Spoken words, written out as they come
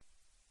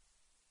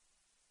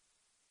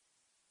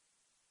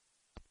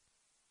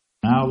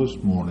this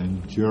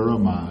morning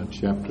Jeremiah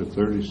chapter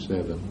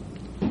 37.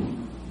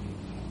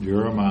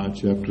 Jeremiah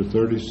chapter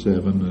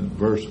 37 and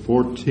verse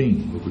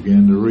 14. We'll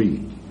begin to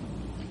read.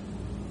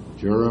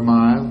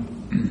 Jeremiah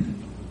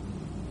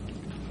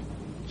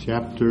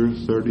chapter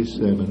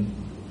 37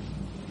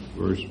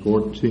 verse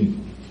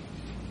 14.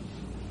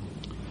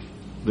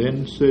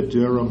 Then said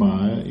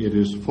Jeremiah, it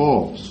is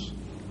false.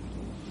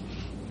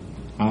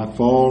 I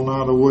fall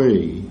not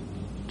away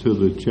to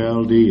the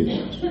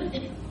Chaldeans.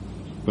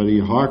 But he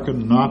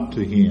hearkened not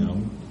to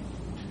him.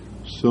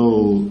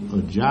 So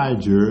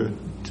Ahijah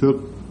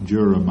took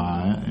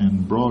Jeremiah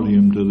and brought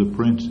him to the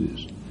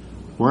princes.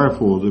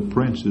 Wherefore the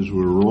princes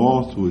were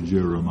wroth with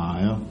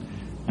Jeremiah,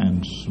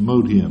 and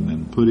smote him,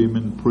 and put him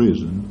in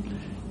prison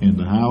in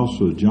the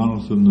house of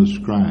Jonathan the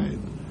scribe,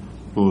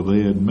 for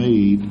they had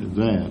made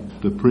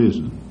that the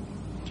prison.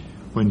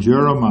 When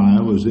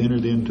Jeremiah was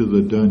entered into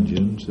the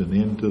dungeons and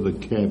into the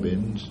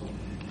cabins,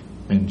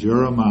 and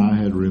Jeremiah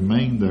had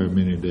remained there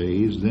many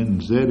days, then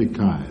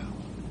Zedekiah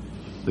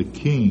the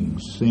king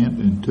sent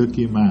and took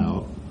him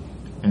out,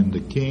 and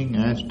the king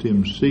asked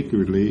him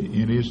secretly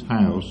in his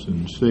house,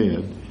 and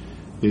said,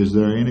 is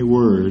there any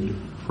word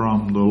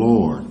from the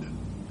Lord?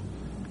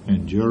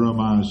 And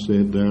Jeremiah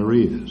said, there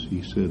is.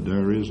 He said,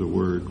 there is a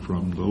word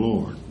from the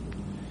Lord.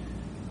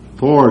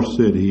 For,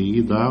 said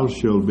he, thou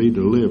shalt be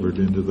delivered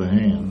into the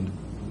hand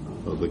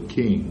of the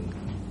king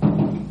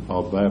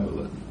of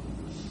Babylon.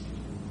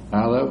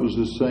 Now that was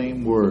the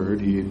same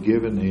word he had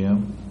given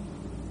him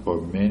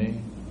for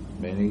many,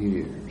 many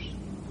years.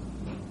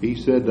 He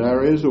said,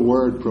 there is a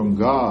word from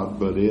God,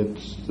 but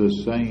it's the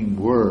same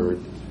word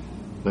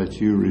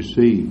that you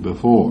received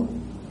before.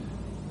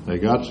 They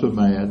got so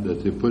mad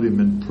that they put him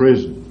in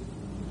prison.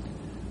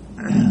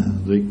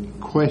 The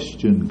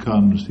question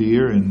comes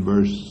here in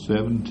verse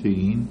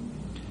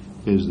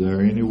 17, is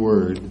there any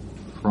word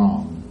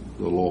from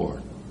the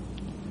Lord?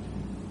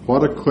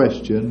 What a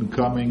question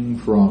coming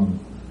from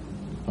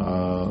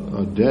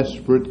a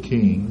desperate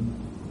king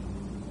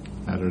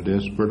at a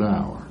desperate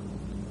hour.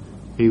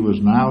 He was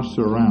now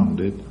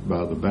surrounded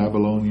by the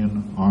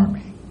Babylonian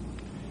army.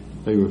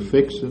 They were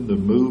fixing to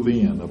move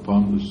in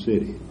upon the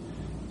city.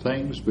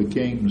 Things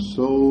became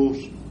so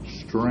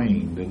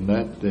strained in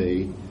that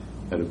day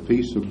that a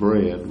piece of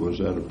bread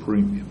was at a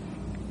premium.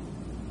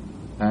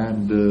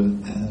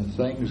 And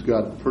things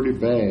got pretty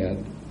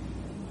bad.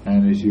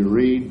 And as you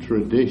read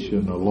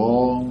tradition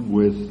along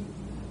with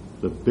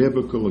the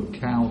biblical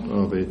account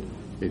of it,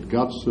 it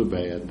got so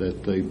bad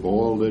that they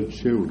boiled their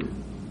children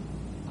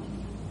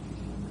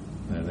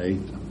and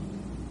ate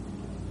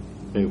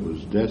them. It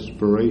was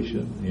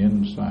desperation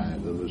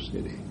inside of the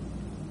city.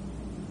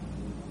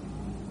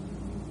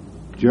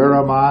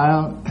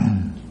 Jeremiah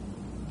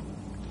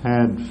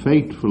had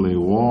faithfully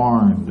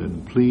warned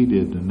and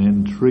pleaded and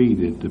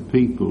entreated the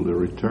people to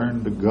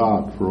return to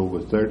God for over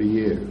 30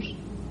 years.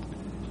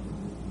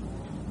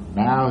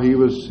 Now he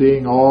was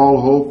seeing all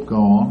hope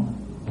gone,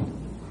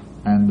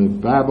 and the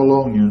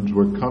Babylonians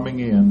were coming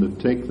in to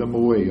take them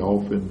away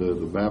off into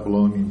the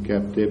Babylonian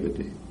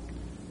captivity.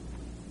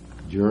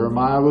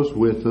 Jeremiah was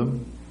with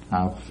them,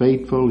 how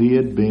faithful he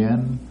had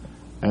been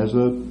as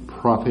a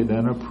prophet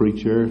and a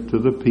preacher to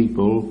the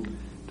people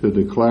to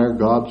declare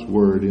God's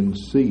word in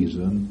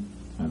season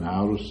and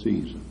out of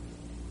season.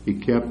 He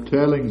kept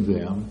telling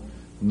them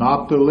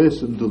not to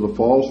listen to the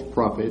false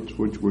prophets,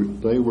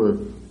 they were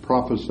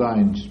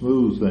prophesying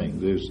smooth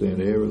things. They're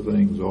saying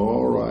everything's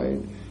all right,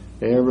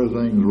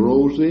 everything's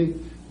rosy,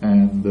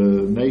 and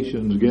the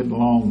nation's getting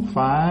along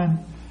fine,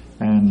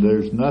 and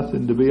there's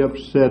nothing to be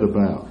upset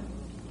about.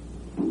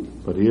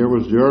 But here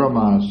was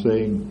Jeremiah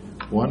saying,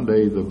 one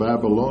day the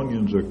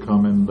Babylonians are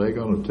coming, they're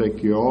going to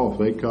take you off.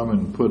 They come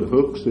and put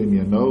hooks in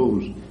your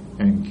nose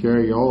and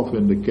carry you off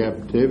into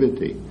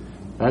captivity.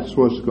 That's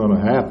what's going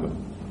to happen.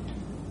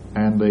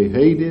 And they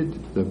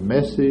hated the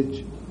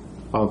message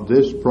of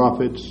this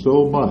prophet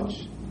so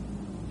much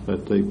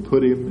that they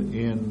put him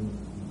in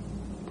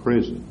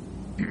prison.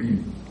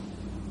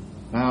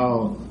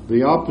 Now,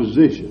 the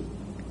opposition,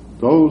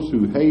 those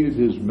who hated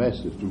his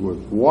message, were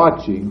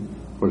watching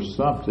for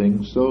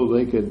something so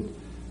they could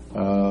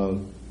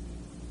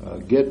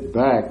get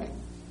back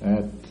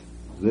at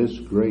this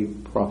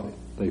great prophet.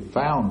 They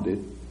found it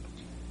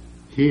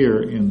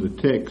here in the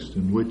text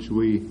in which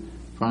we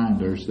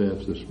find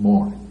ourselves this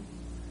morning.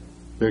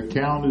 Their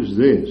account is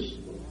this,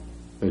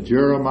 that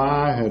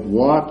Jeremiah had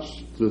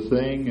watched the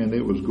thing and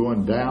it was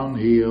going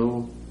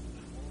downhill,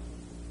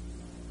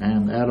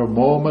 and at a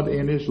moment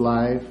in his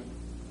life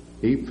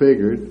he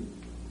figured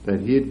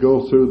that he'd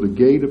go through the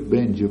gate of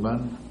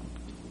Benjamin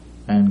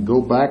and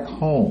go back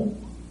home.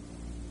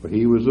 But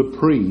he was a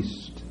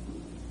priest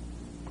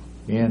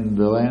in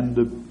the land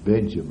of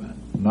Benjamin,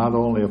 not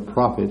only a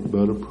prophet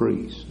but a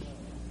priest,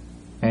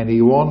 and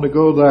he wanted to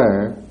go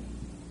there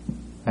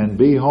and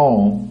be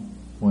home.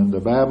 When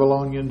the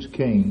Babylonians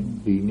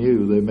came, he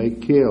knew they may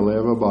kill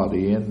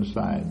everybody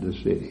inside the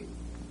city.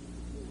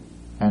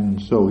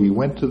 And so he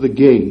went to the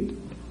gate,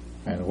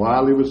 and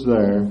while he was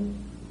there,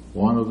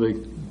 one of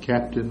the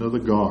captain of the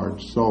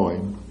guard saw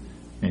him,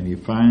 and you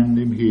find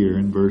him here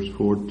in verse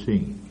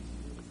 14.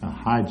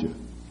 Ahijah,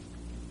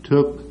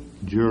 took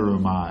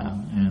Jeremiah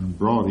and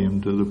brought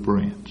him to the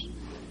prince.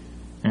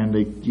 And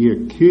he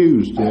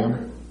accused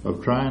him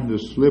of trying to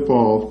slip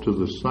off to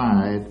the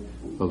side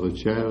of the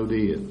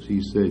Chaldeans.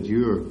 He said,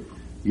 you're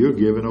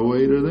giving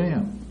away to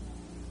them.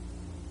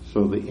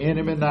 So the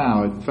enemy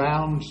now had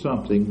found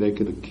something they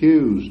could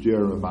accuse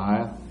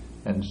Jeremiah,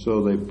 and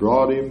so they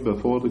brought him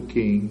before the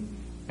king,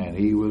 and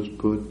he was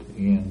put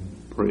in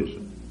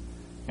prison.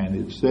 And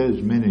it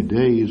says many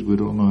days. We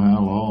don't know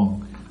how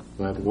long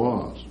that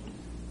was.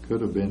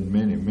 Could have been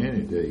many,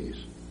 many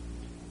days.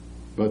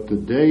 But the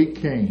day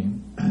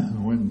came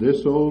when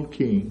this old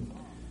king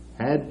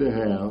had to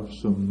have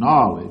some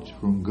knowledge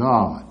from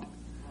God.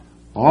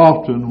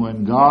 Often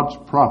when God's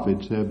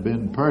prophets have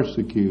been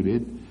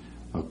persecuted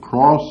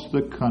across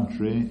the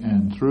country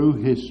and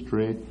through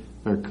history,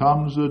 there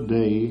comes a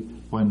day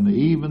when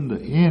even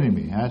the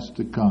enemy has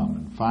to come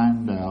and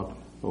find out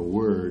a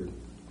word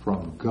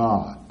from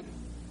God.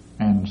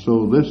 And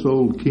so this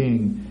old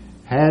king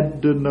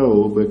had to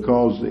know,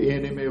 because the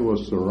enemy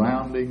was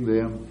surrounding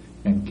them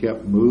and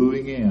kept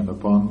moving in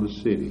upon the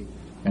city.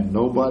 And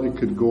nobody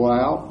could go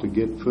out to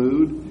get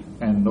food,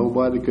 and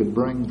nobody could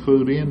bring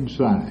food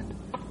inside.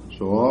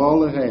 So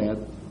all they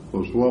had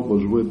was what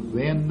was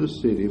within the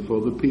city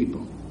for the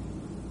people.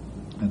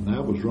 And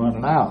that was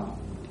running out.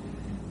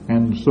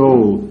 And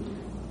so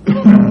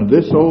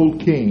this old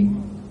king,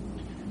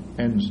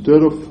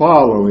 instead of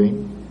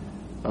following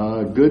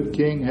good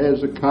King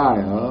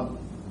Hezekiah,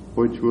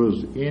 which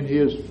was in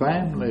his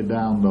family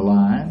down the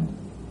line,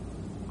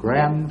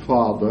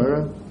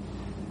 grandfather,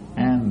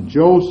 and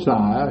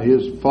Josiah,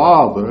 his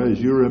father, as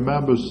you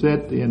remember,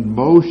 set in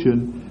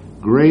motion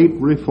great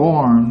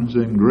reforms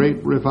and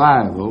great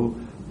revival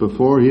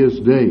before his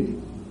day.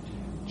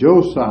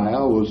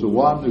 Josiah was the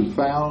one who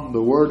found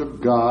the Word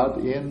of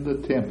God in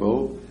the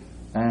temple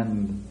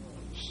and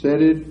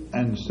set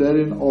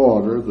in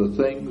order the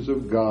things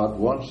of God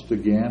once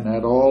again,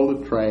 had all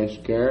the trash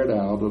carried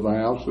out of the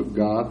house of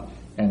God,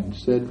 and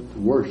set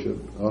worship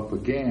up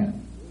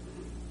again.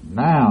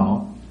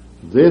 Now,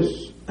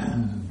 this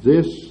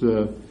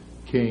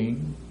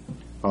king,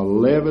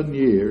 11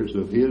 years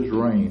of his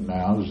reign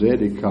now,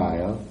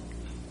 Zedekiah,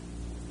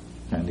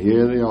 and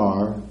here they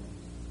are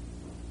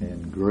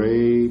in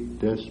great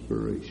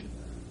desperation.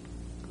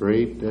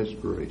 Great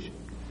desperation.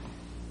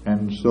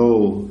 And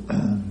so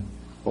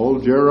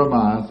old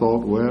Jeremiah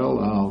thought,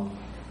 well,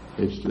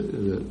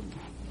 the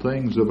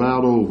thing's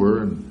about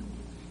over, and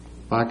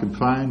if I could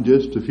find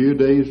just a few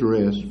days'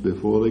 rest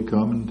before they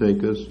come and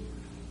take us,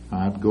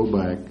 I'd go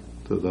back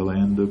to the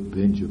land of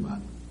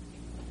Benjamin.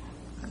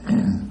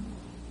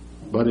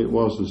 But it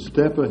was a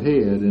step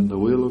ahead in the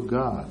will of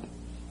God.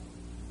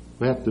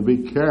 We have to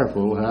be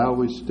careful how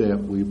we step.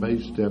 We may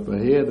step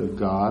ahead of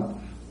God.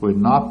 We're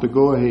not to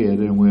go ahead,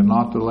 and we're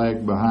not to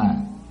lag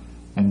behind.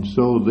 And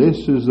so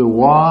this is the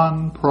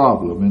one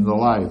problem in the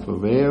life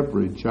of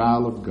every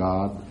child of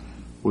God.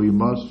 We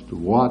must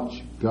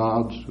watch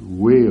God's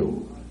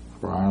will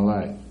for our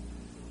life.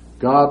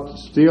 God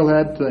still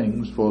had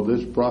things for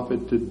this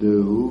prophet to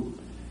do,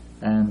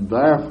 and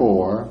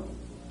therefore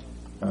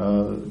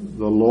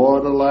the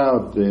Lord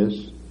allowed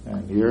this,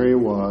 and here he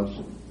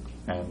was,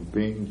 and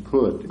being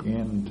put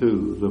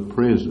into the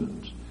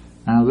prisons.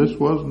 Now, this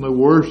wasn't the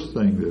worst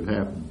thing that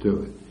happened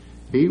to it.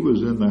 He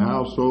was in the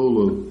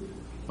household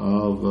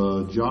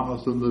of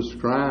Jonathan the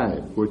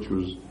scribe, which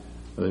was,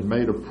 they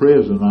made a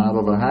prison out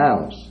of a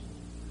house.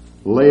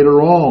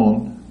 Later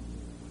on,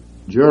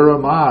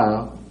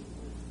 Jeremiah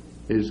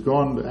is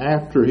going to,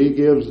 after he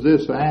gives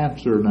this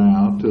answer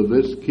now to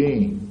this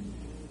king,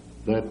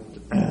 that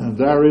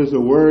there is a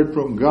word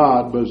from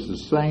God, but it's the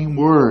same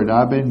word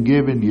I've been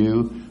giving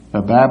you.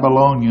 The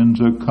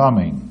Babylonians are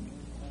coming.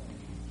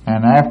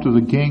 And after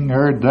the king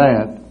heard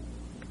that,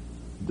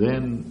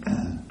 then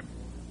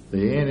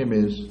the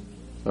enemies,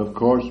 of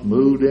course,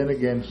 moved in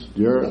against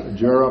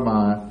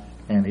Jeremiah,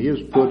 and he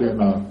is put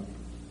in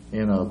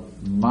a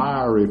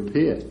miry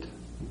pit,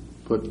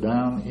 put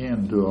down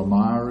into a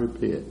miry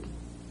pit,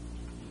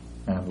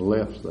 and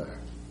left there.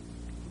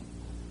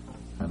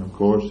 And of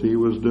course, he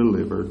was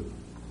delivered.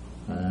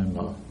 And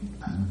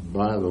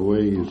by the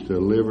way, he was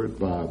delivered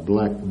by a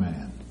black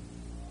man.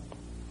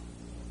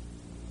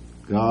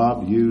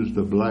 God used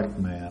a black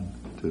man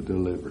to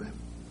deliver him.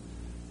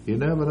 You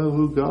never know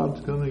who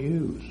God's going to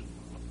use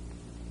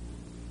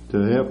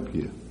to help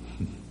you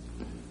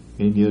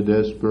in your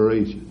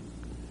desperation.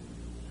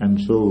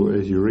 And so,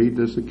 as you read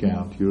this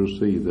account, you'll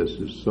see this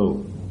is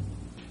so.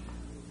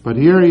 But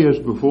here he is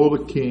before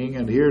the king,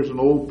 and here's an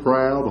old,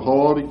 proud,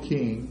 haughty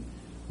king,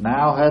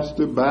 now has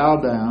to bow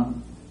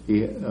down.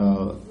 He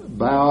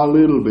bow a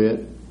little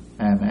bit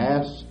and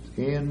asked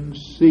in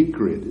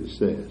secret, it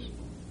says,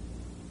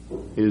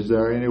 is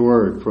there any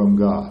word from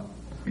God?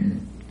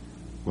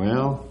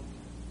 Well,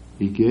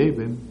 he gave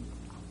him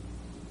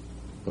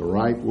the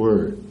right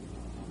word.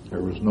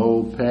 There was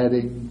no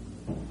padding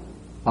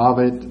of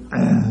it.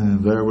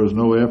 There was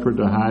no effort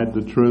to hide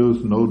the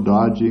truth, no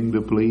dodging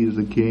to please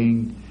the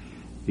king.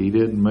 He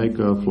didn't make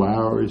a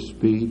flowery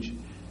speech.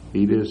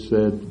 He just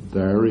said,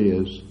 there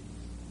is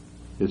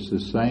It's the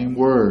same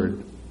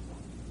word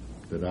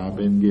that I've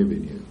been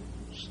giving you.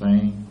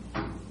 Same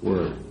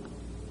word.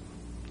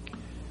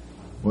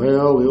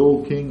 Well, the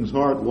old king's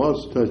heart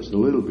was touched a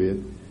little bit.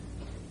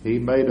 He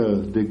made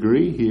a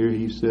decree here.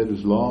 He said,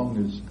 as long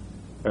as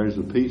there's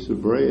a piece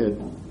of bread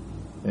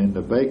in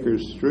the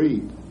baker's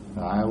street,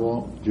 I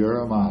want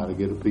Jeremiah to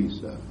get a piece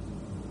of it.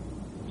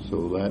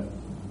 So that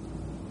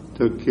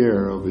took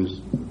care of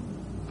his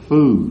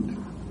food.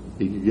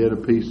 He could get a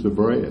piece of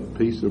bread.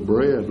 Piece of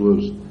bread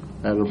was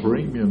at a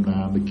premium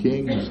now. And the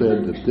king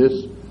said that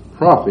this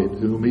prophet,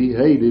 whom he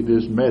hated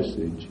his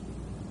message,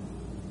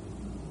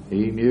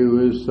 he knew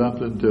there was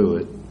something to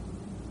it,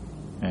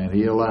 and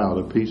he allowed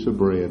a piece of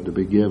bread to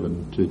be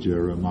given to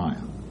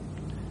Jeremiah.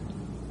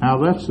 Now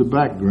that's the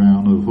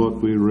background of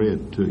what we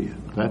read to you.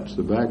 That's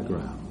the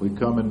background. We're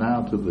coming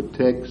now to the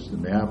text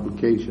and the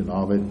application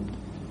of it.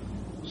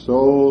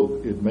 So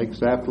it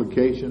makes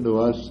application to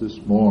us this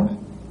morning.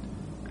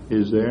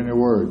 Is there any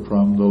word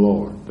from the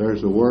Lord?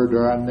 There's a word to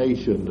our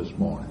nation this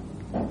morning.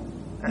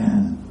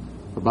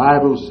 The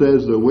Bible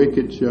says the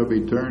wicked shall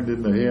be turned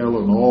into hell,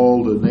 and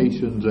all the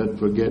nations that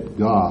forget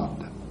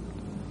God.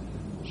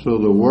 So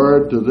the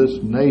word to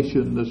this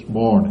nation this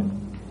morning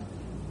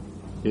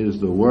is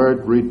the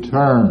word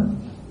return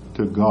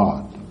to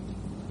God.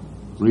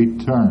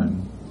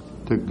 Return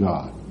to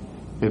God.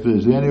 If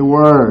there's any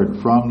word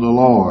from the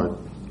Lord,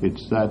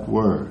 it's that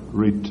word.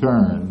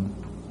 Return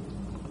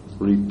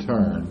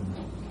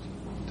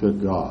to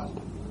God.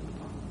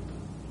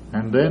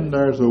 And then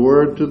there's a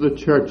word to the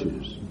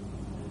churches.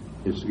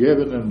 It's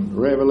given in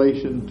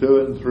Revelation 2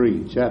 and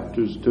 3,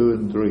 chapters 2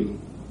 and 3.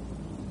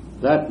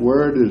 That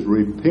word is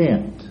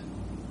repent.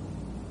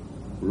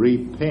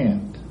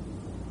 Repent.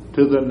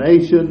 To the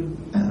nation,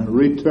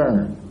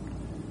 return.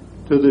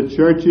 To the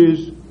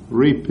churches,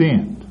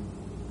 repent.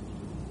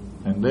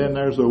 And then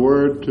there's a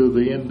word to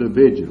the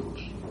individuals.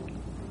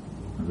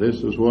 And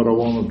this is what I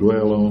want to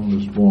dwell on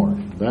this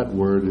morning. That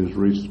word is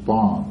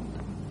respond.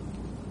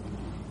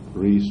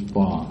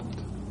 Respond.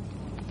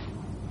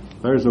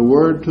 There's a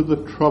word to the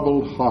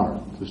troubled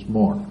heart this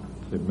morning.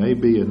 It may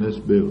be in this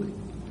building.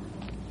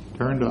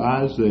 Turn to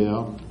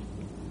Isaiah,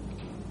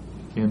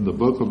 in the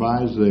book of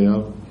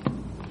Isaiah,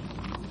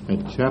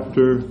 at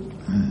chapter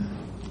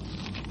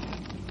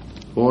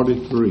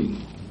 43.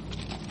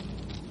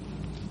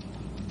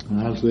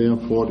 Isaiah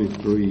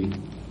 43.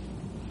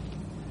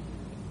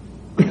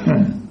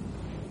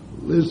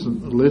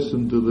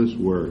 Listen to this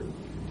word.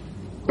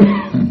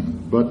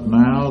 But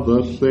now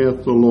thus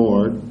saith the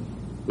Lord,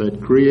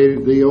 that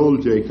created thee, O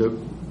Jacob,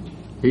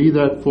 he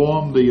that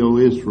formed thee, O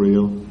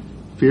Israel,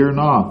 fear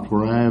not,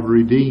 for I have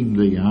redeemed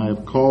thee. I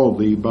have called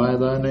thee by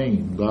thy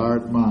name, thou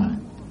art mine.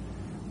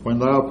 When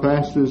thou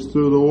passest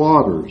through the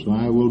waters,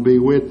 I will be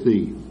with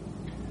thee,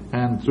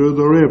 and through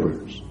the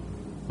rivers,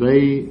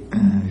 they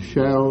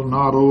shall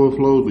not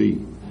overflow thee.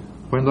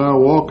 When thou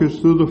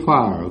walkest through the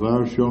fire,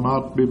 thou shalt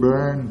not be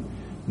burned,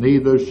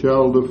 neither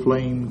shall the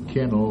flame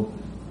kindle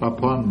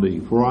upon thee.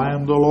 For I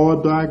am the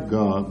Lord thy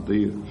God,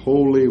 the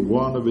Holy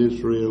One of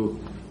Israel,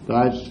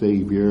 thy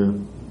Savior.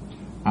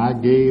 I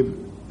gave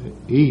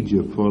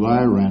Egypt for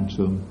thy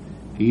ransom,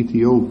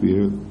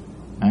 Ethiopia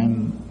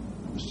and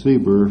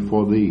Seber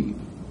for thee.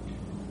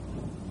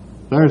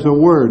 There's a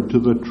word to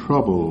the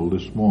trouble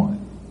this morning.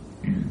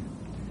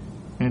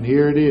 And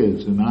here it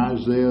is in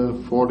Isaiah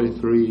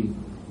 43,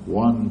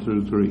 1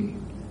 through 3.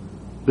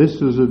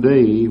 This is a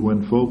day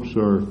when folks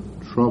are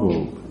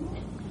troubled.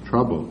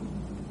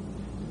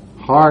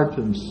 Heart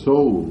and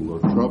soul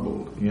are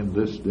troubled in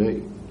this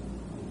day.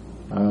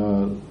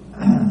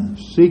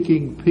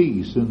 Seeking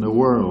peace in the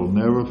world,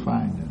 never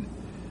finding it.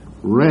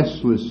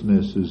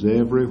 Restlessness is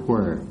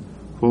everywhere.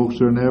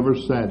 Folks are never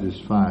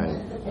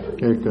satisfied.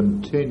 They're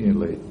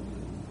continually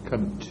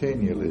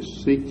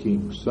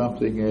seeking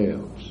something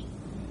else.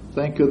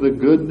 Think of the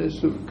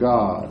goodness of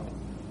God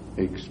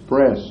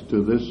expressed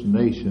to this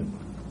nation.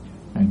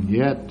 And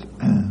yet,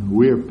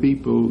 we're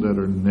people that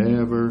are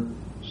never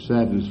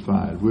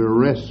satisfied. We're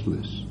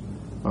restless,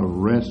 a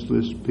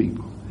restless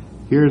people.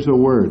 Here's a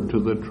word to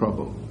the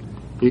trouble.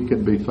 It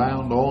can be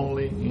found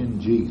only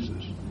in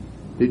Jesus.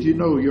 Did you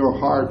know your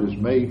heart is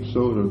made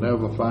so to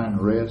never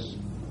find rest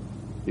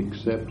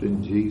except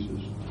in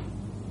Jesus?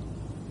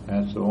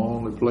 That's the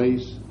only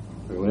place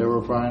you'll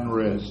ever find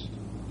rest.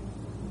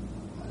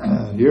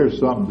 Here's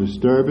something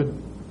disturbing.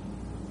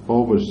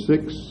 Over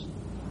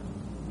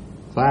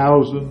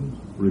 6,000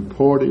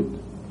 reported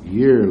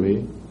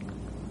yearly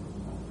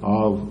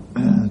of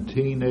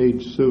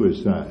teenage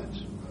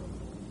suicides.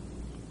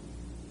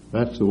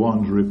 That's the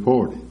ones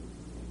reported.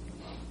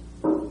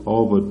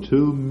 Over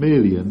 2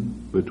 million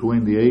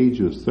between the age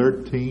of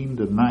 13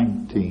 to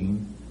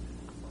 19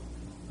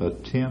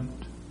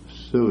 attempt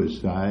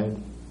suicide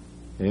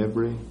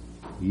every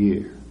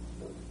year.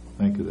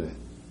 Think of that.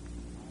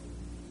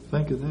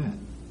 Think of that.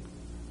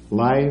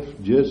 Life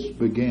just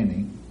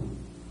beginning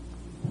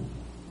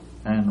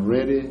and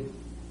ready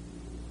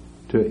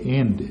to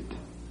end it.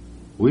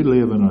 We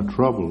live in a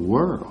troubled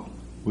world.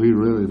 We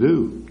really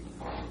do.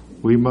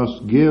 We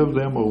must give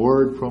them a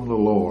word from the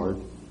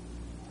Lord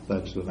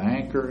that's an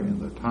anchor in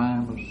the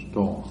time of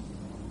storm.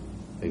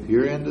 If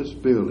you're in this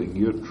building,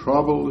 you're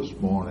troubled this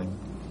morning,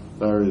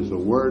 there is a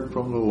word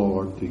from the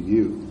Lord to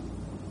you.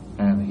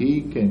 And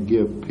He can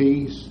give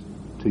peace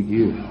to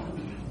you.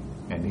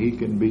 And He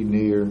can be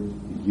near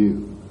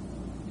you.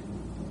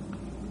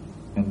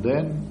 And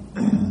then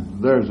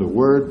there's a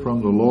word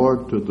from the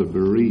Lord to the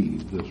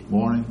bereaved this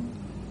morning.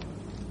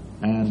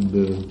 And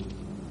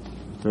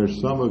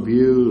there's some of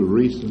you,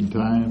 recent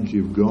times,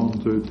 you've gone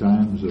through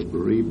times of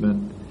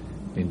bereavement.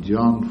 In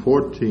John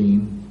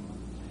 14,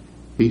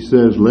 He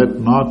says, "Let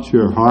not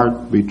your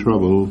heart be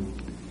troubled.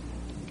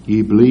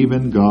 Ye believe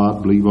in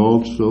God, believe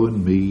also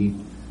in me.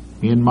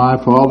 In my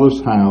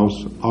Father's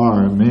house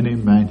are many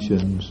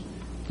mansions.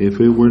 If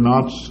it were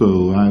not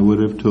so, I would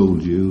have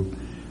told you.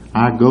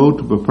 I go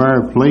to prepare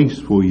a place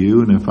for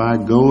you, and if I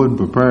go and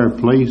prepare a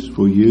place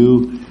for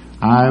you,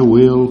 I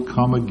will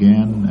come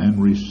again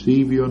and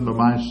receive you unto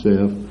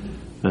myself,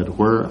 that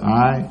where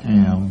I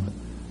am,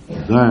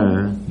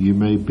 there you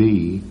may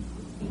be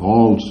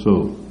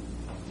also."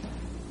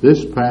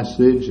 This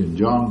passage in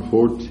John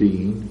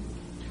 14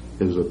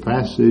 is a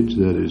passage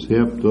that has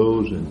helped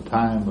those in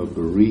time of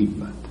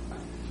bereavement.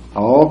 I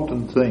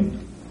often think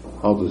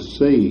of the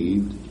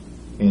saved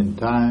in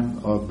time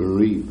of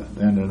bereavement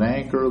and an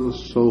anchor of the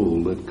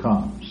soul that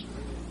comes.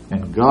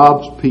 And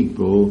God's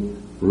people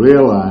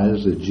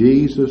realize that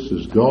Jesus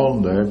has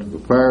gone there to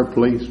prepare a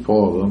place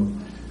for them,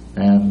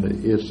 and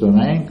it's an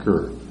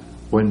anchor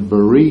when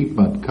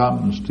bereavement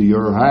comes to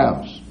your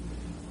house.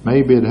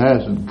 Maybe it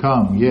hasn't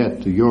come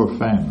yet to your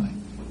family,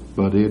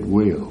 but it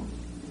will.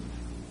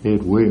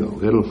 It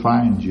will. It'll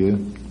find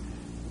you.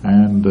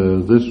 And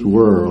this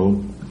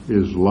world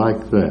is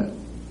like that.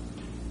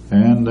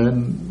 And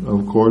then,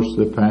 of course,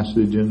 the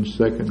passage in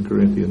 2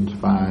 Corinthians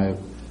 5,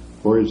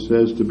 where it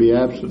says to be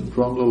absent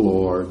from the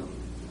Lord,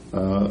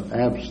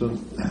 absent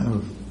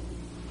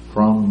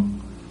from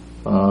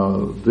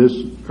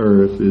this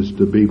earth is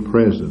to be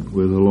present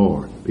with the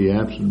Lord. Be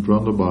absent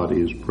from the body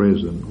is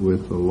present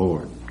with the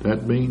Lord.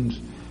 That means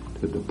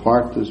to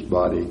depart this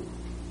body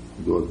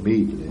and go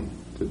immediately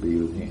to be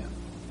with Him.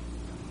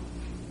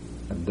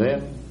 And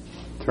then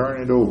turn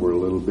it over a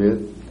little bit,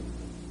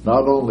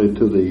 not only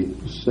to the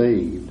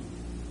saved,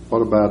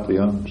 what about the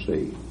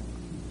unsaved?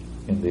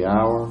 In the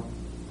hour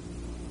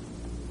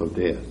of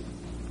death.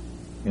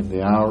 In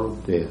the hour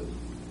of death.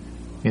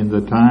 In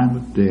the time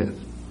of death,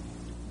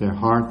 their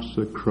hearts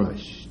are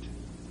crushed.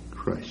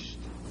 Crushed.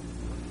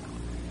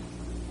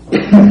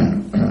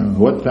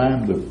 What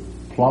time the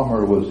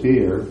plumber was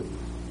here,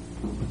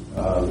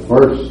 the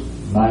first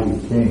night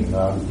he came,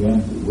 I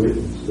began to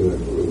witness to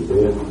him a little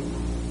bit,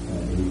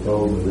 and he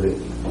told me this.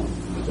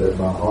 He said,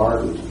 "My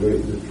heart is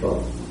greatly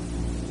troubled."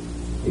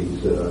 He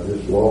said, "I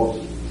just lost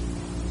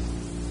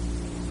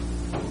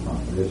my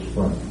best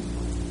friend.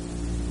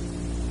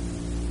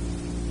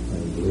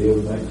 And he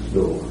lived next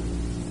door."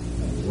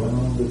 And he went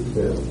on to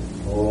tell me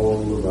all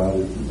about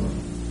his friend.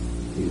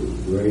 He was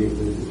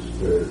greatly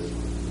disturbed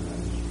by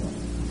his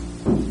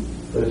friend.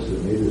 Listen,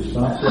 it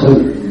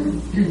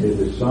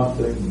is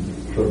something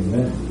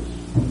tremendous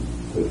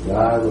to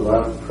die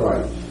without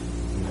Christ.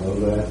 You know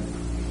that?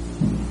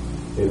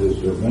 It is a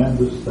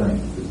tremendous thing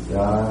to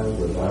die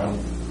without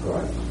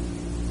Christ.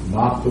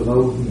 Not to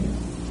know Him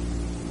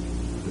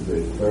is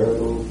a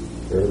terrible,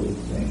 terrible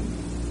thing.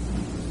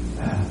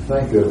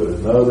 Think of it,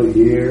 another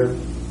year,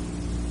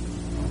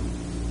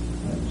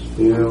 and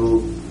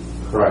still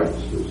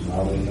Christ is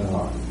not in the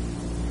heart.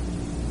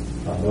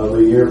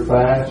 Another year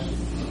passed,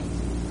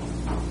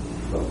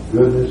 the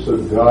goodness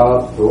of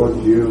God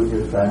towards you and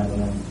your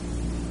family,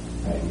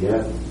 and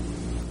yet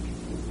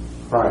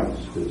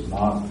Christ is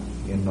not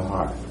in the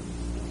heart.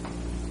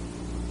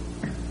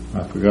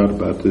 I forgot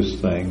about this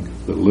thing.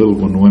 The little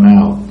one went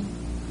out,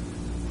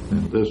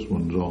 and this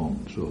one's on,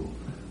 so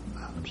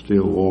I'm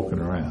still walking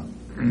around.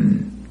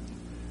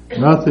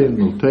 Nothing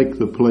will take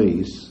the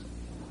place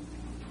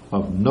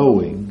of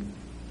knowing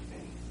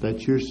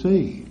that you're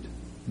saved.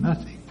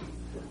 Nothing.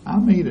 I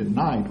mean, at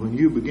night when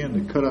you begin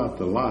to cut out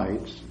the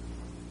lights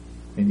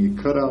and you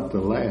cut out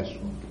the last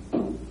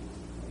one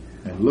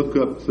and look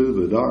up through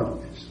the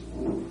darkness,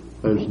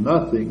 there's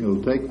nothing that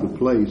will take the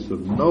place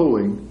of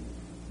knowing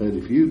that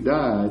if you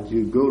died,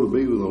 you'd go to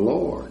be with the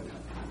Lord.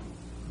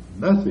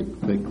 Nothing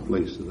will take the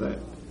place of that.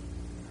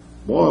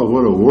 Boy,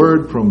 what a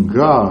word from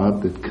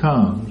God that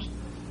comes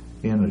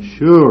in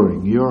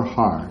assuring your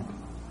heart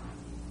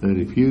that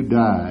if you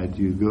died,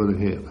 you'd go to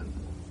heaven.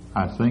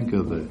 I think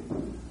of the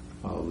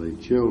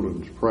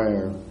children's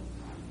prayer,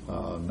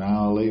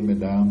 now lay me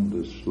down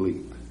to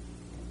sleep.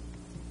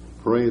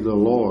 Pray the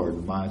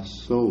Lord my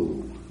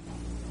soul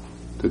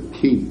to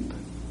keep.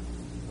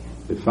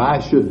 If I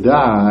should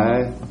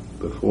die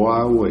before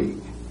I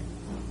wake,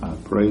 I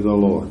pray the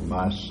Lord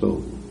my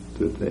soul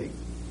to take.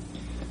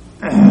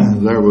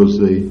 There was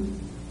a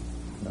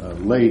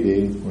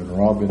lady, when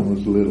Robin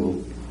was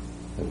little,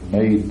 that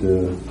made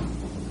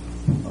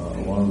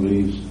one of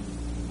these,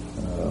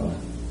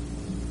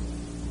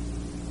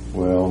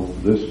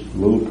 this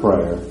little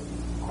prayer,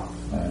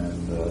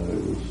 and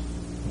it was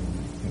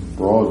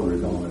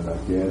embroidered on it, I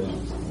guess.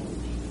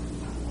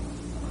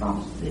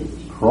 Cross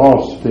stitch.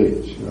 Cross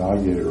stitch, I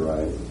get it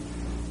right.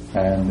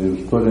 And it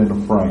was put in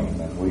a frame,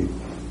 and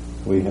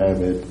we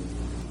have it,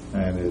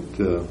 and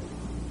it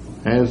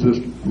has this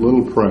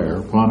little prayer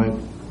upon it.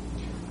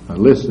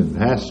 Listen, it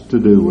has to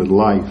do with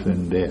life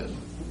and death.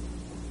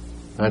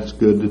 That's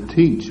good to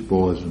teach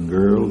boys and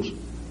girls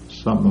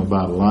something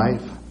about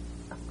life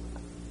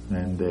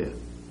and death.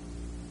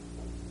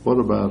 What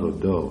about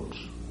adults?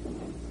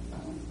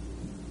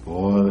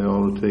 Boy, they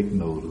ought to take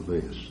note of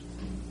this.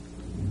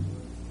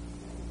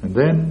 And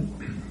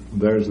then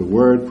there's a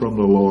word from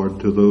the Lord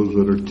to those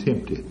that are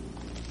tempted.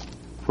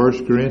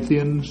 1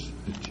 Corinthians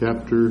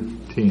chapter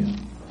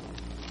 10.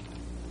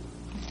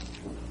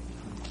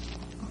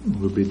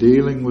 We'll be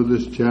dealing with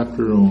this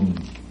chapter on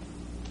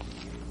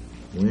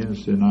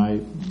Wednesday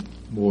night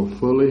more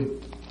fully,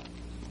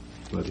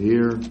 but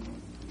here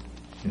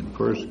in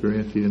 1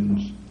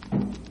 Corinthians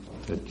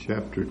at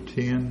chapter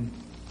 10,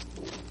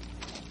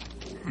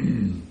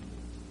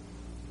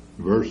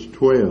 verse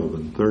 12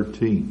 and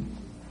 13.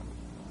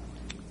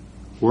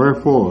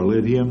 Wherefore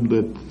let him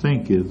that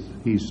thinketh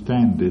he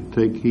standeth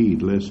take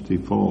heed lest he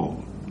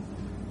fall.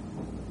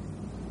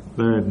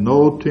 There hath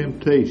no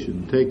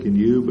temptation taken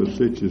you but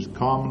such as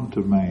common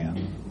to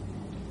man.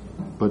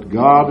 But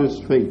God is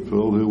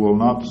faithful, who will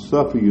not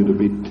suffer you to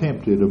be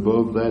tempted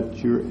above that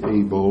you're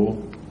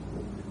able,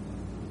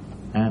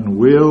 and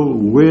will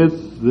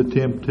with the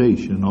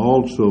temptation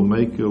also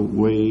make a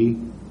way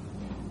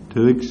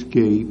to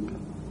escape,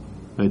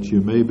 that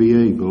you may be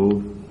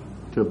able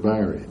to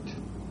bear it.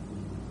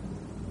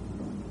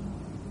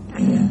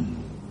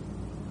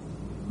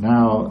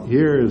 Now,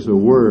 here is a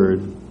word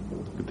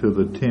to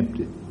the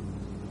tempted.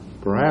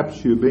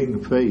 Perhaps you're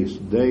being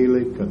faced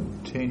daily,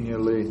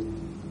 continually,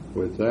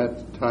 with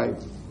that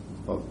type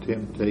of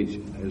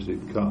temptation as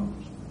it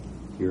comes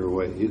your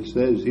way. It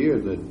says here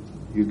that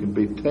you can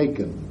be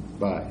taken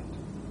by it.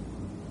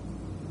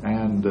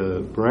 And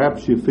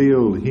perhaps you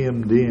feel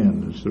hemmed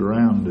in,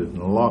 surrounded,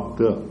 and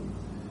locked up.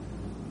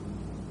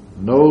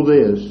 Know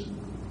this,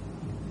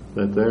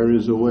 that there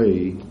is a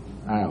way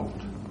out.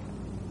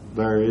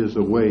 There is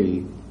a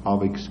way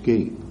of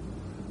escape.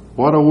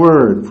 What a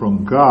word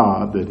from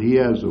God that He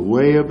has a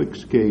way of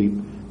escape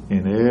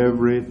in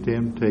every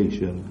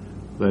temptation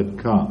that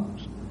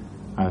comes.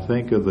 I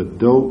think of the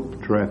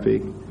dope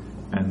traffic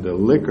and the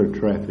liquor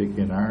traffic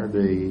in our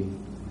day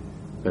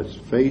that's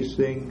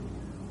facing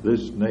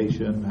this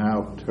nation,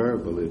 how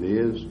terrible it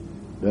is.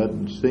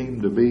 Doesn't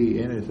seem to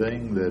be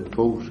anything that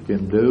folks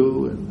can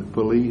do, and the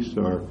police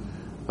are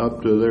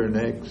up to their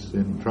necks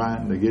in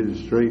trying to get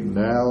it straightened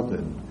out,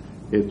 and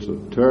it's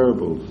a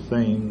terrible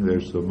thing.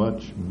 There's so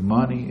much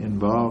money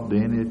involved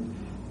in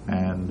it,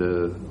 and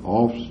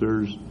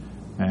officers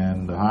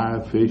and high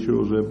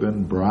officials have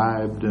been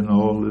bribed and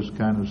all this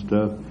kind of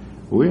stuff.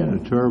 We're in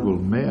a terrible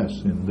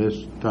mess in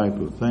this type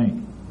of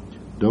thing.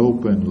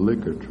 Dope and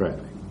liquor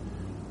traffic,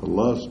 the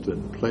lust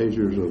and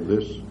pleasures of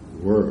this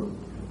world,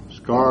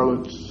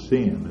 scarlet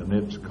sin and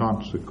its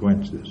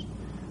consequences.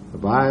 The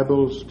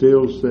Bible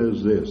still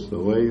says this: the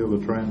way of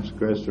a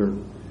transgressor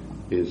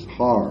is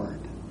hard.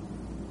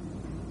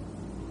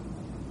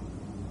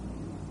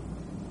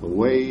 The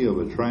way of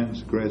a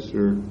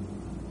transgressor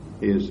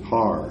is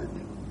hard.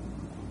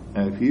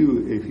 Now, if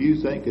you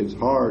think it's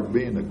hard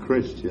being a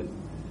Christian,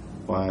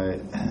 why,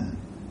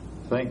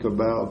 think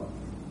about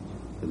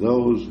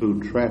those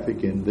who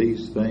traffic in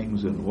these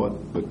things and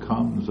what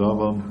becomes of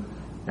them.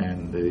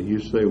 And you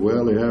say,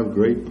 well, they have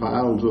great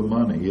piles of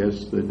money.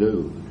 Yes, they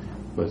do.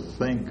 But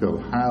think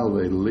of how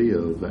they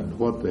live and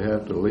what they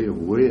have to live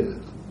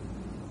with,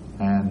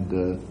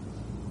 and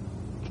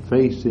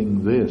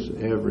facing this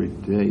every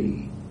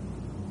day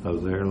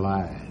of their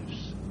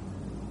lives.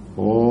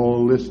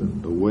 Oh,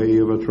 listen, the way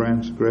of a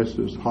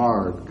transgressor is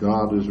hard.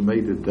 God has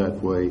made it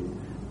that way,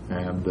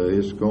 and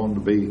it's going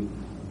to be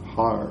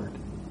hard.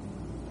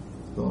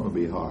 It's going to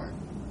be hard.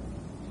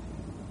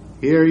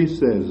 Here he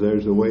says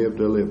there's a way of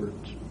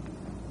deliverance.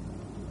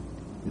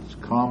 It's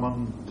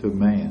common to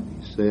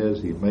man. He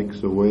says he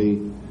makes a way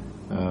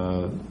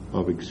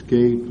of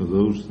escape for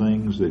those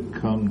things that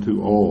come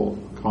to all,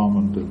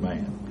 common to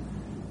man.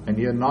 And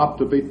you're not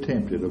to be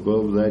tempted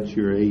above that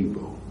you're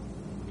able.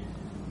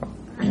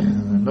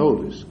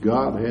 Notice,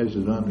 God has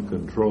it under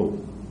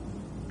control.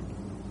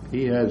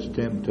 He has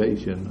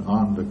temptation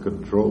under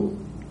control.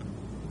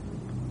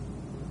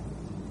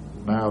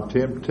 Now,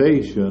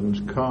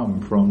 temptations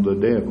come from the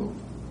devil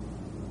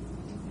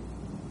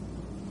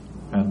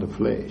and the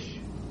flesh.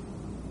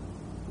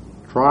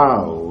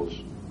 Trials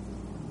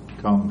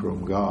come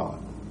from God.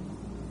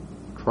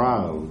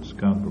 Trials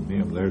come from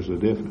Him. There's a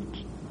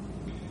difference.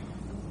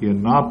 You're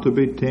not to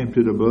be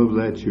tempted above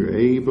that you're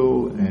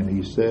able, and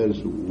he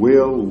says,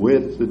 will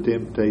with the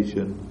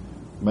temptation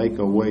make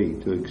a way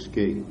to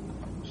escape.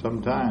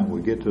 Sometimes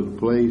we get to the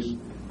place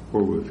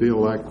where we feel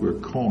like we're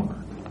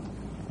cornered,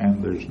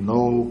 and there's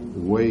no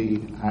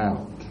way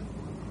out.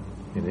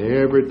 In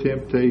every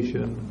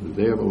temptation,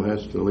 the devil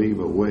has to leave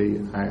a way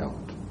out.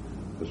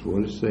 That's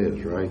what it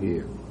says right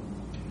here.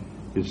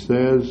 It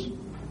says,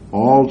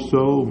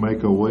 also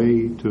make a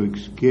way to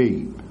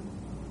escape.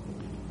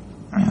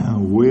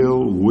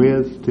 Will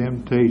with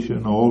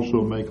temptation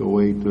also make a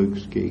way to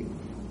escape.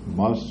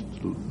 Must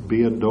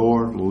be a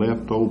door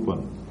left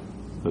open.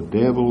 The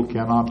devil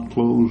cannot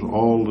close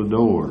all the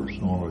doors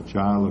on a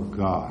child of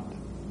God.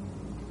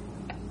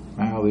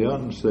 Now the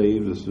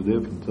unsaved is a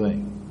different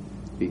thing.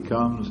 He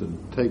comes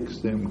and takes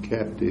them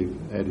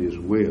captive at his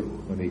will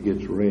when he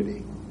gets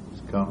ready.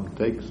 He's come and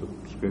takes them.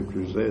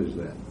 Scripture says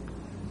that.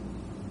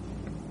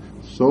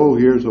 So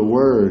here's a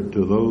word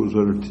to those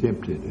that are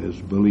tempted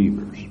as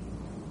believers.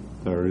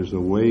 There is a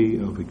way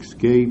of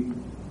escape,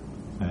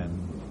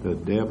 and the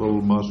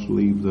devil must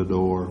leave the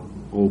door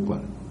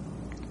open.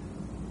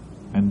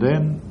 And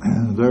then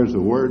there's a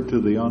word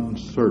to the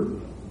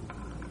uncertain.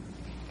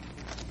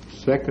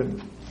 2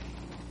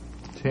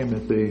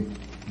 Timothy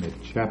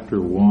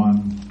chapter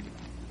 1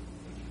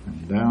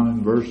 and down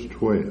in verse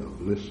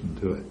 12. Listen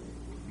to it.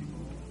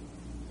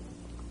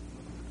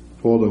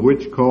 For the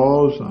which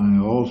cause I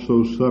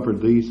also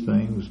suffered these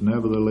things,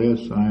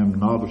 nevertheless I am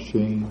not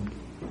ashamed.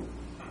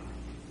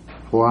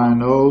 For I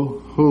know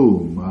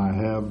whom I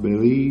have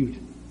believed,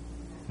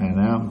 and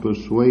am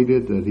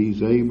persuaded that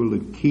he's able to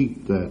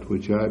keep that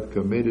which I've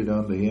committed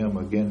unto him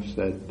against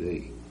that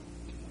day.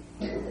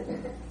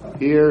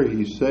 Here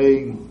he's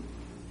saying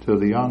to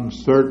the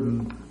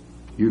uncertain,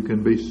 you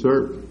can be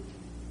certain.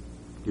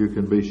 You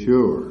can be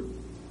sure.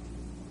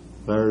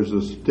 There's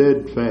a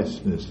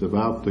steadfastness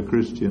about the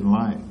Christian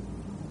life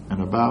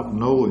and about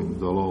knowing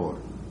the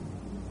Lord.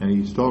 And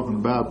he's talking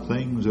about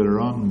things that are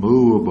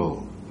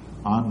unmovable.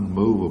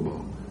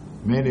 Unmovable.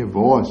 Many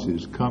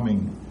voices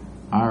coming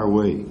our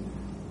way.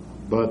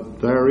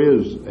 But there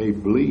is a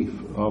belief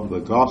of the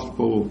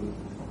gospel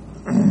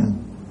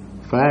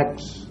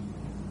facts,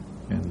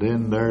 and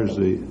then there's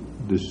a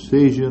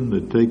decision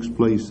that takes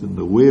place in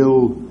the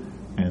will,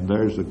 and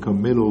there's a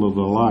committal of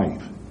the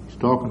life. He's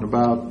talking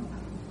about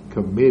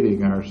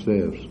committing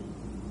ourselves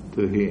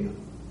to Him.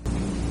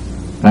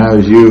 Now,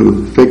 as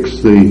you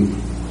fix the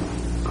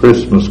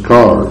Christmas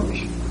cards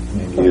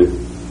and you're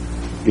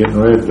getting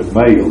ready to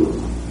mail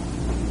them,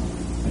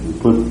 and you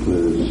put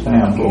the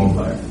stamp on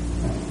there,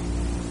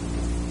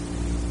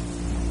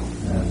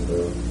 and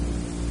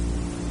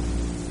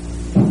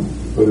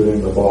put it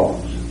in the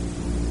box.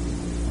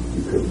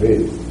 You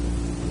commit it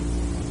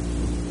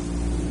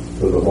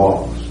to the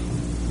box.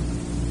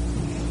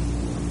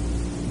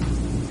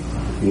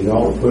 If you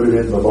don't put it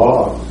in the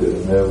box,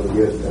 it'll never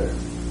get there.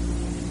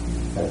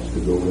 It has to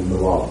go in the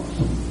box.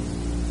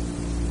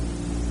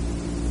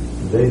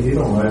 And then you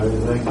don't have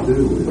anything to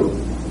do with it.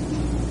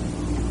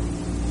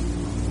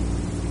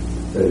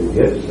 That it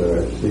gets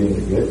there, seeing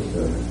it gets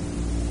there.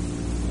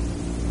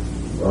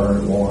 Vern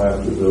won't have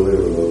to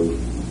deliver those.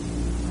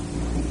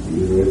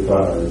 You're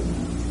retired.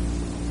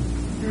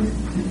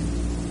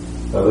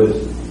 Now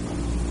listen,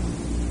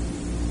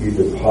 you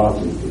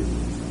deposit it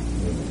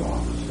in the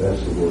box.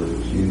 That's the word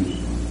that's used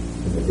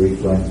in the Greek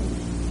language.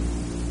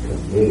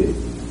 Committed.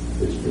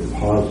 It's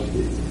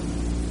deposited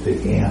to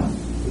Him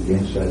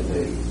against that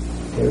day.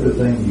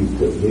 Everything you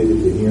committed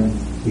to Him,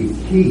 He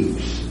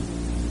keeps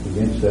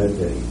against that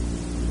day.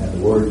 And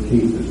the word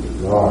keep is to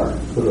guard.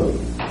 Put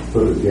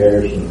a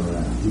garrison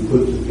around. He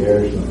puts a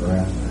garrison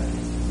around that.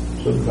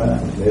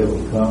 Sometimes the devil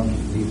comes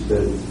and he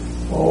says,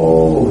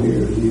 oh,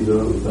 here's these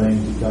other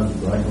things. He comes,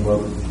 bring them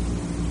up,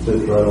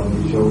 sits right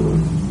on your shoulder.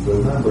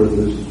 Remember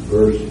this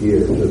verse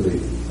here, to the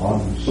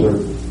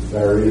uncertain.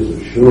 There is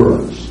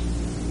assurance.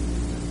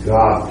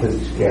 God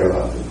takes care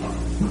of it.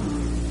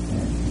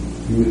 And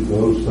you,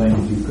 those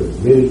things you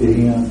committed to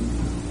Him,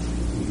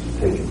 He's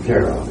taking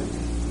care of it.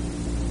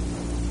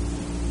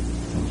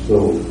 And so,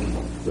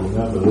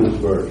 remember this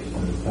verse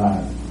in a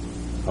time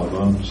of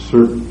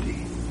uncertainty.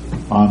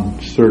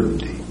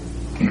 Uncertainty.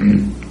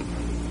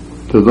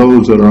 To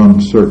those that are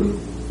uncertain.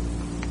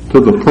 To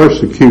the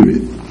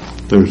persecuted.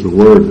 There's the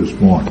word this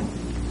morning.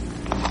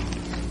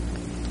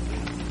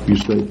 You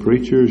say,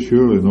 preacher,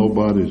 surely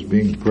nobody's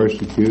being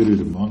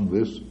persecuted among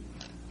this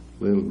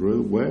little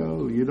group.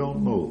 Well, you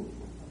don't know.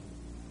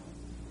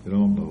 You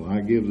don't know.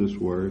 I give this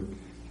word.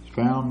 It's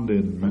found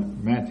in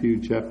Matthew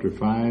chapter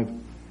 5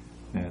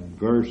 and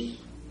verse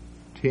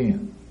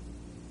 10.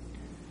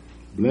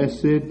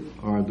 Blessed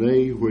are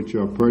they which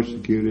are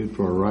persecuted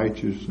for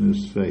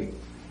righteousness' sake.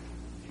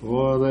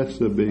 Boy,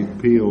 that's a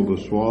big pill to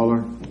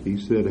swallow. He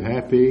said,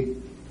 happy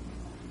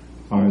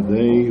are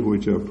they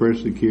which are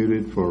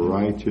persecuted for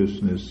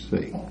righteousness'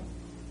 sake.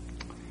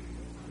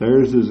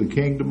 Theirs is the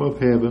kingdom of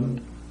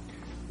heaven.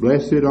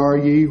 Blessed are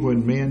ye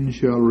when men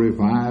shall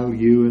revile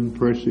you and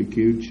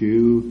persecute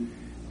you,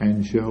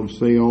 and shall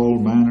say all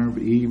manner of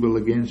evil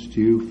against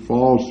you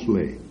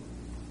falsely.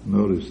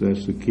 Notice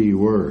that's the key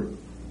word.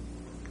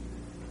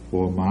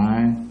 For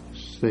my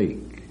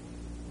sake.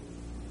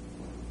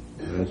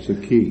 That's the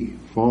key.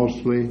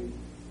 Falsely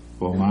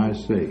for my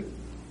sake.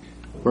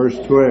 Verse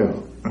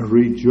 12.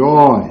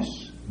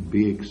 Rejoice,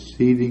 be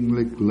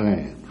exceedingly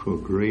glad, for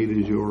great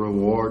is your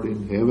reward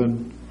in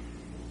heaven.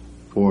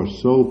 For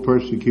so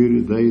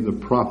persecuted they the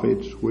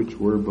prophets which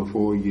were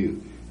before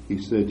you. He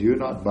said, you're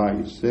not by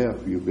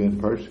yourself, you've been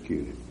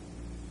persecuted.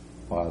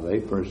 Why, they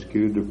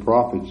persecuted the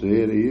prophets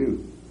ahead of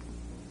you.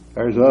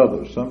 There's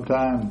others.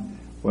 Sometimes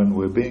when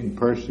we're being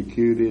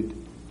persecuted,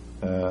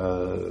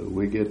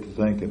 we get to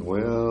thinking,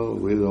 well,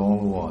 we're the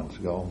only ones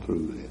going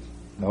through this.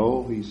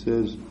 No, he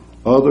says,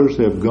 others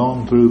have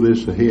gone through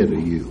this ahead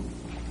of you.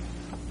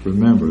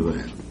 Remember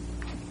that.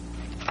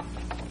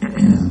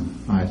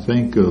 I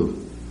think of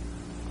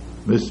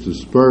Mr.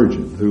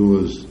 Spurgeon, who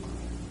was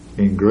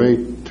in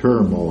great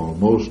turmoil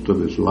most of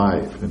his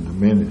life in the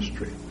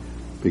ministry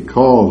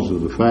because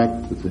of the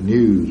fact that the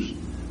news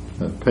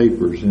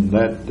papers in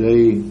that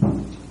day,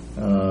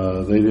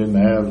 they didn't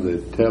have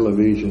the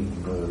television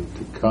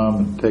to come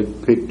and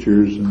take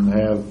pictures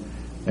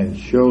and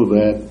show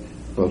that.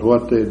 But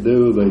what they'd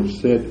do, they'd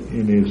sit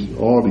in his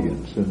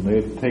audience and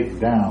they'd take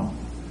down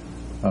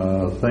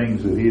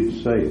things that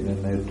he'd say, and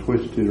then they'd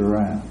twist it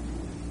around,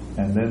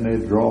 and then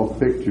they'd draw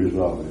pictures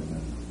of him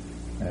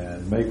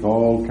and make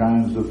all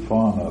kinds of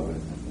fun of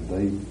him. And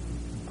they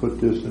put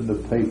this in the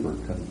paper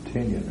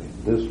continually.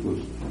 This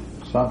was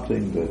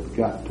something that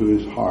got to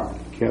his heart.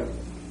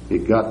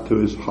 It got to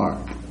his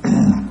heart.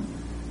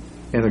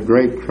 In a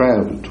great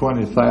crowd of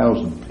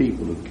 20,000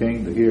 people who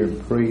came to hear him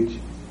preach,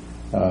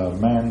 a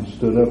man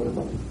stood up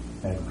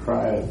and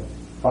cried,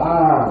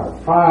 "Fire!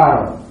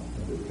 Fire!"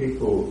 And the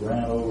people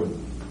ran over,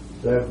 and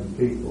 7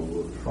 people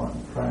were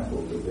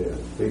trampled to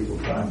death. People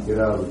trying to get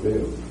out of the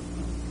building.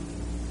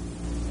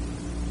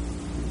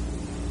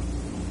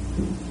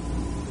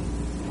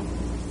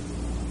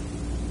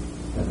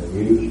 And the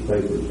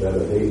newspapers had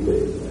a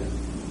heyday of that.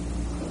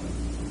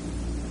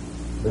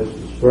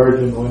 Mr.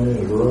 Spurgeon went in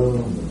his room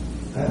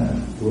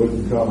and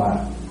wouldn't come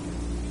out.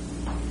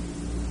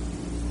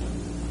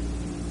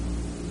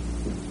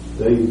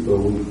 Stayed for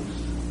weeks.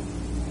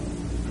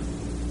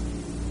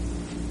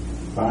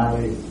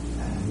 Finally,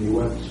 he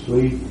went to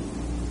sleep.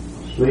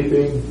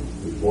 Sleeping,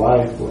 his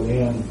wife went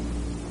in,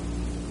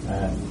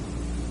 and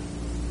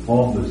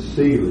on the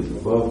ceiling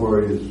above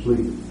where he was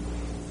sleeping,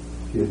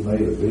 she had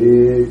made a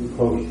big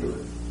poster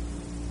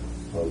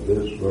of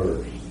this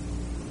verse.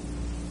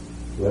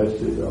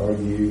 Blessed are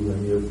you when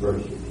you're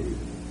persecuted.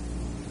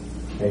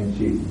 And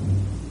she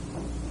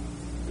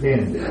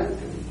pinned it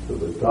to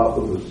the top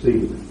of the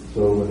ceiling.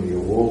 So when he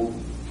awoke,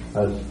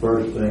 that's the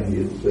first thing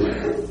he'd say.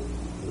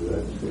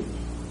 That's it.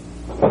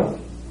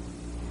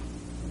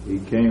 He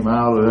came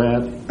out of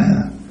that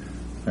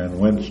and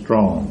went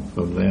strong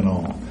from then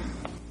on.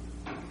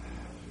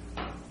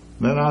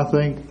 Then I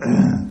think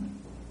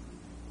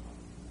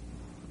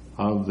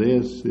of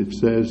this, it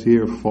says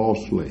here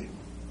falsely.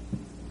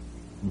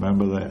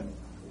 Remember that.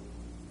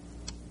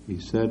 He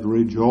said,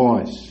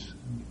 rejoice,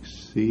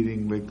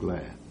 exceedingly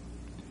glad.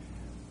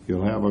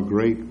 You'll have a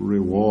great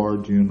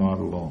reward, you're not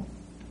alone.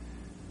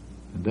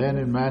 And then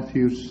in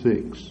Matthew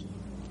 6,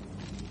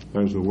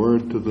 there's a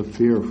word to the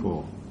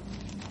fearful.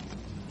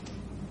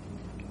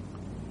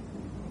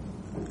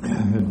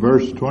 In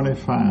verse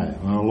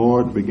 25, our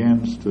Lord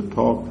begins to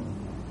talk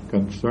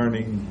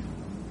concerning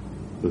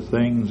the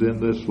things in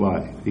this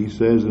life. He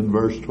says in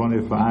verse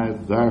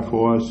 25,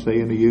 therefore I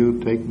say unto you,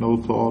 take no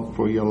thought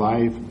for your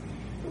life,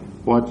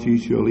 what ye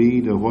shall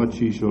eat or what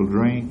ye shall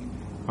drink,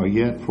 or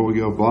yet for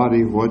your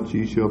body what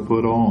ye shall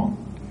put on.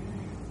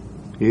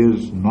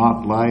 Is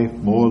not life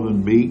more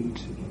than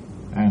meat,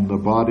 and the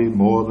body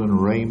more than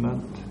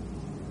raiment?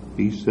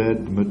 He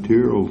said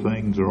material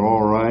things are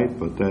all right,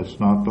 but that's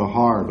not the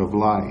heart of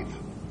life.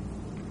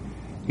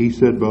 He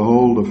said,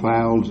 behold the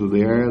fowls of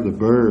the air, the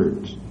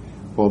birds,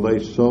 for they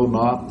sow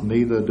not,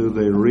 neither do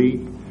they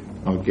reap,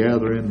 nor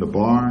gather into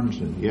barns,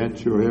 and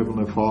yet your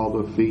heavenly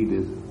Father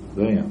feedeth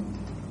them.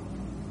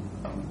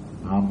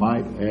 I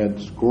might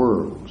add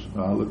squirrels.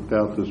 I looked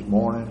out this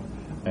morning,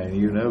 and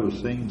you never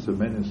seen so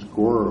many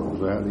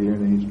squirrels out here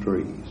in these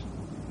trees.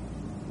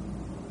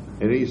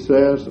 And he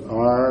says,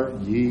 are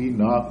ye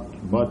not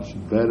much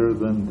better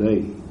than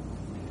they?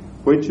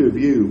 Which of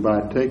you,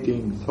 by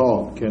taking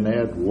thought, can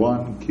add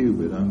 1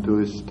 cubit unto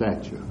his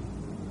stature?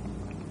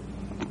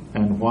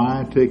 And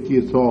why take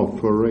ye thought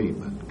for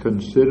raiment?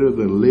 Consider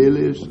the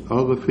lilies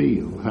of the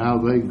field, how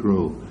they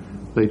grow.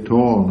 They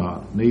toil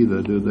not,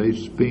 neither do they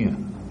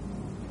spin.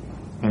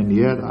 And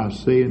yet I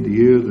say unto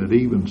you that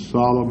even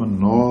Solomon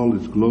in all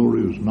his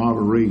glory was not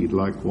arrayed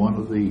like one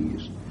of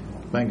these.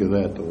 Think of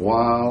that, the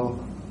wild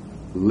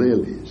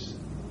lilies.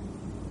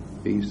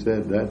 He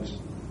said that's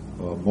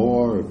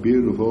more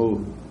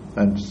beautiful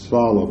than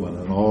Solomon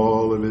in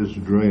all of his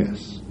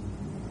dress.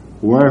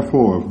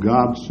 Wherefore, if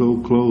God so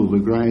clothe the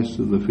grass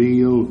of the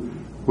field,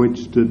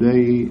 which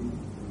today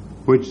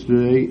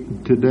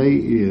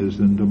is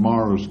and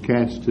tomorrow is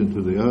cast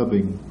into the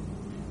oven,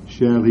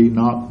 shall he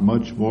not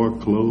much more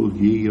clothe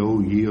ye, O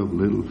ye of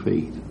little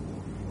faith?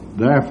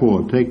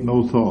 Therefore take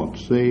no thought,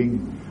 saying,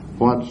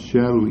 what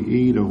shall we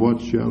eat, or what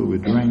shall we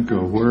drink,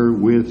 or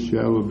wherewith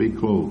shall we be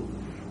clothed?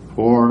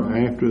 For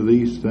after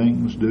these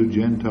things do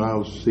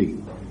Gentiles seek.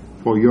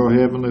 For your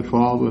heavenly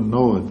Father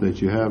knoweth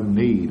that you have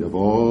need of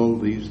all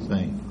these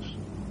things.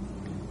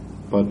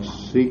 But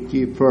seek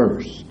ye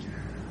first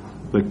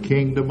the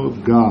kingdom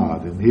of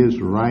God and His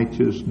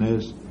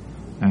righteousness,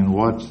 and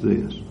watch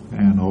this,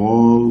 and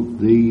all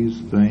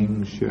these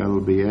things shall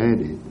be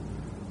added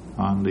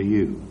unto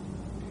you.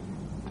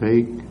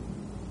 Take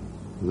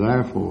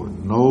therefore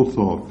no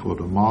thought for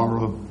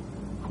tomorrow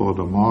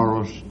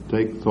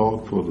take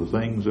thought for the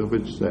things of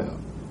itself.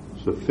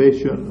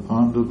 Sufficient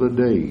unto the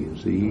day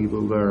is the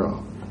evil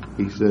thereof.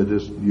 He said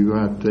this, you're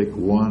going to take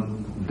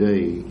one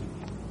day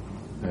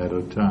at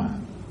a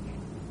time.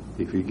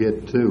 If you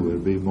get two, it'll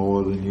be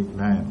more than you can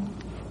handle.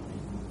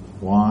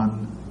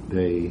 One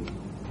day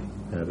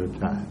at a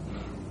time.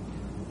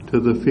 To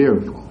the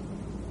fearful.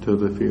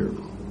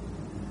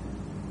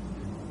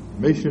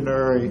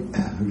 Missionary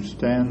who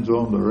stands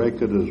on the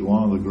record as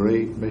one of the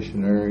great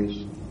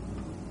missionaries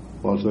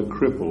was a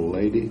crippled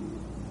lady.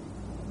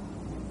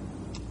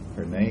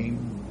 Her name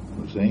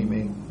was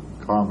Amy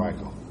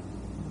Carmichael.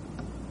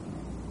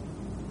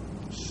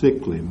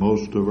 Sickly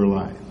most of her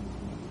life.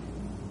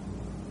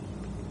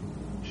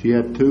 She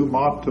had two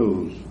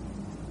mottos.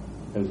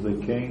 As they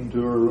came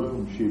to her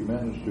room, she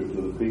ministered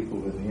to the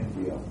people in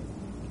India.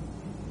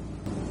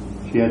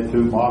 She had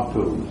two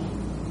mottos.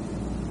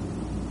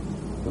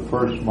 The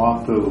first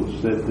motto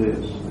said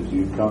this, as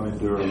you come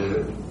into her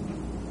room: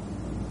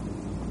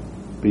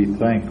 be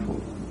thankful.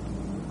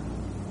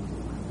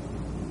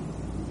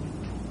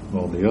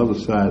 On the other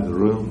side of the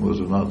room was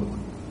another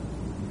one: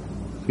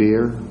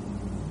 fear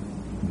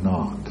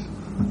not.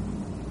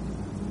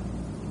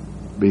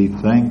 Be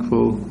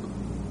thankful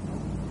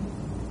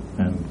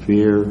and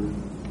fear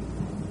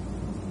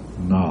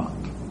not.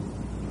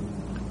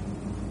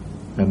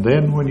 And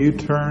then when you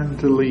turned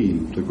to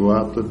leave, to go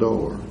out the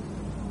door,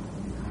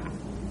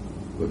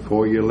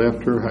 before you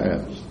left her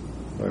house,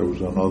 there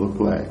was another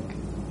plaque.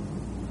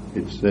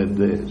 It said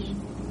this: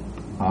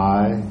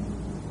 I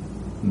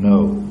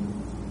know.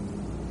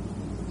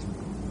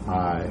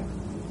 I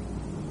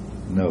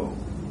know.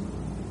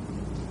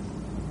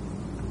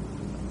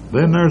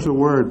 Then there's a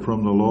word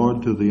from the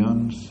Lord to the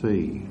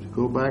unsaved.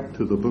 Go back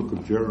to the book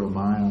of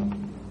Jeremiah.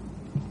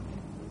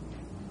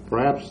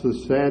 Perhaps the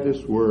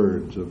saddest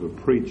words of a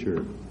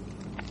preacher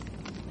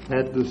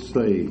had to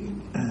say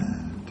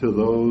to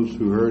those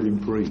who heard him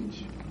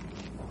preach.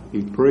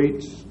 He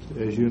preached,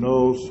 as you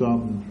know,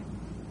 some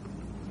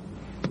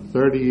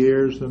 30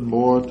 years and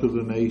more to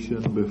the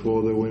nation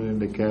before they went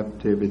into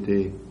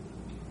captivity.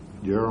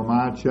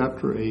 Jeremiah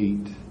chapter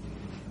 8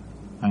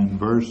 and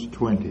verse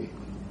 20.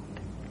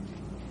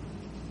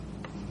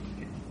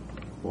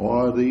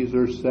 Boy, these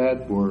are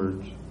sad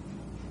words.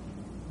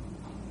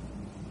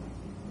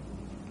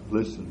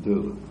 Listen to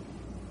them.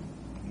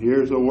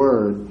 Here's a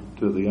word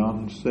to the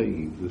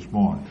unsaved this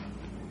morning.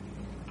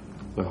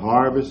 The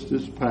harvest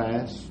is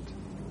past.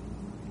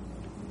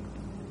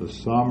 The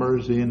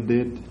summer's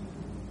ended.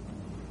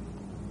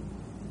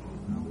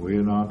 And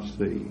we're not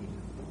saved.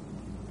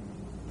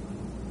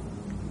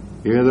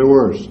 Here they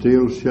were,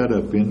 still shut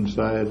up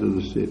inside of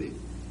the city.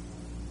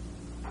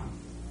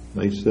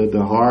 They said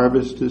the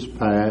harvest is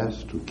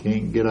past. We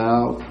can't get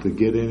out to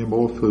get any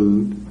more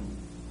food.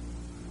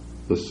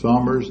 The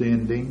summer's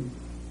ending.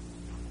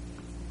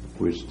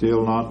 We're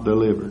still not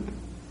delivered.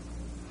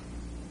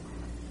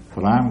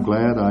 But I'm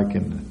glad I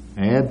can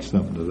add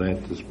something to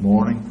that this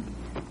morning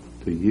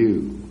to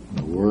you,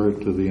 the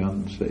word to the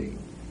unsaved.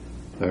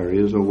 There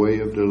is a way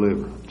of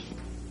deliverance.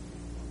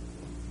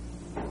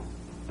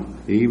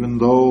 Even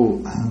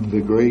though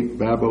the great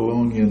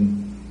Babylonian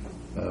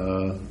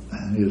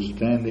is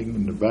standing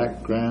in the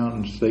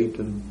background,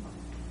 Satan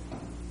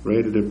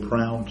ready to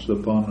pounce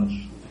upon us,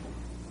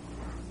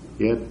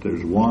 yet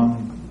there's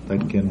one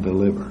that can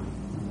deliver.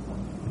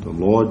 The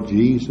Lord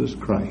Jesus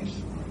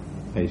Christ.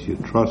 As you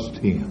trust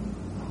Him,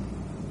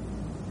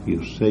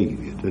 He'll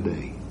save you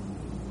today.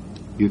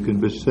 You can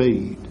be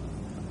saved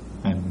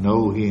and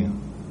know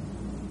Him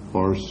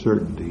for a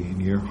certainty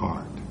in your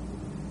heart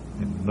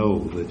and know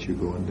that you're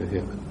going to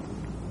heaven.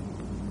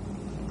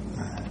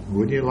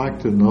 Wouldn't you like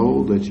to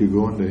know that you're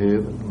going to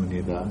heaven when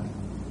you die?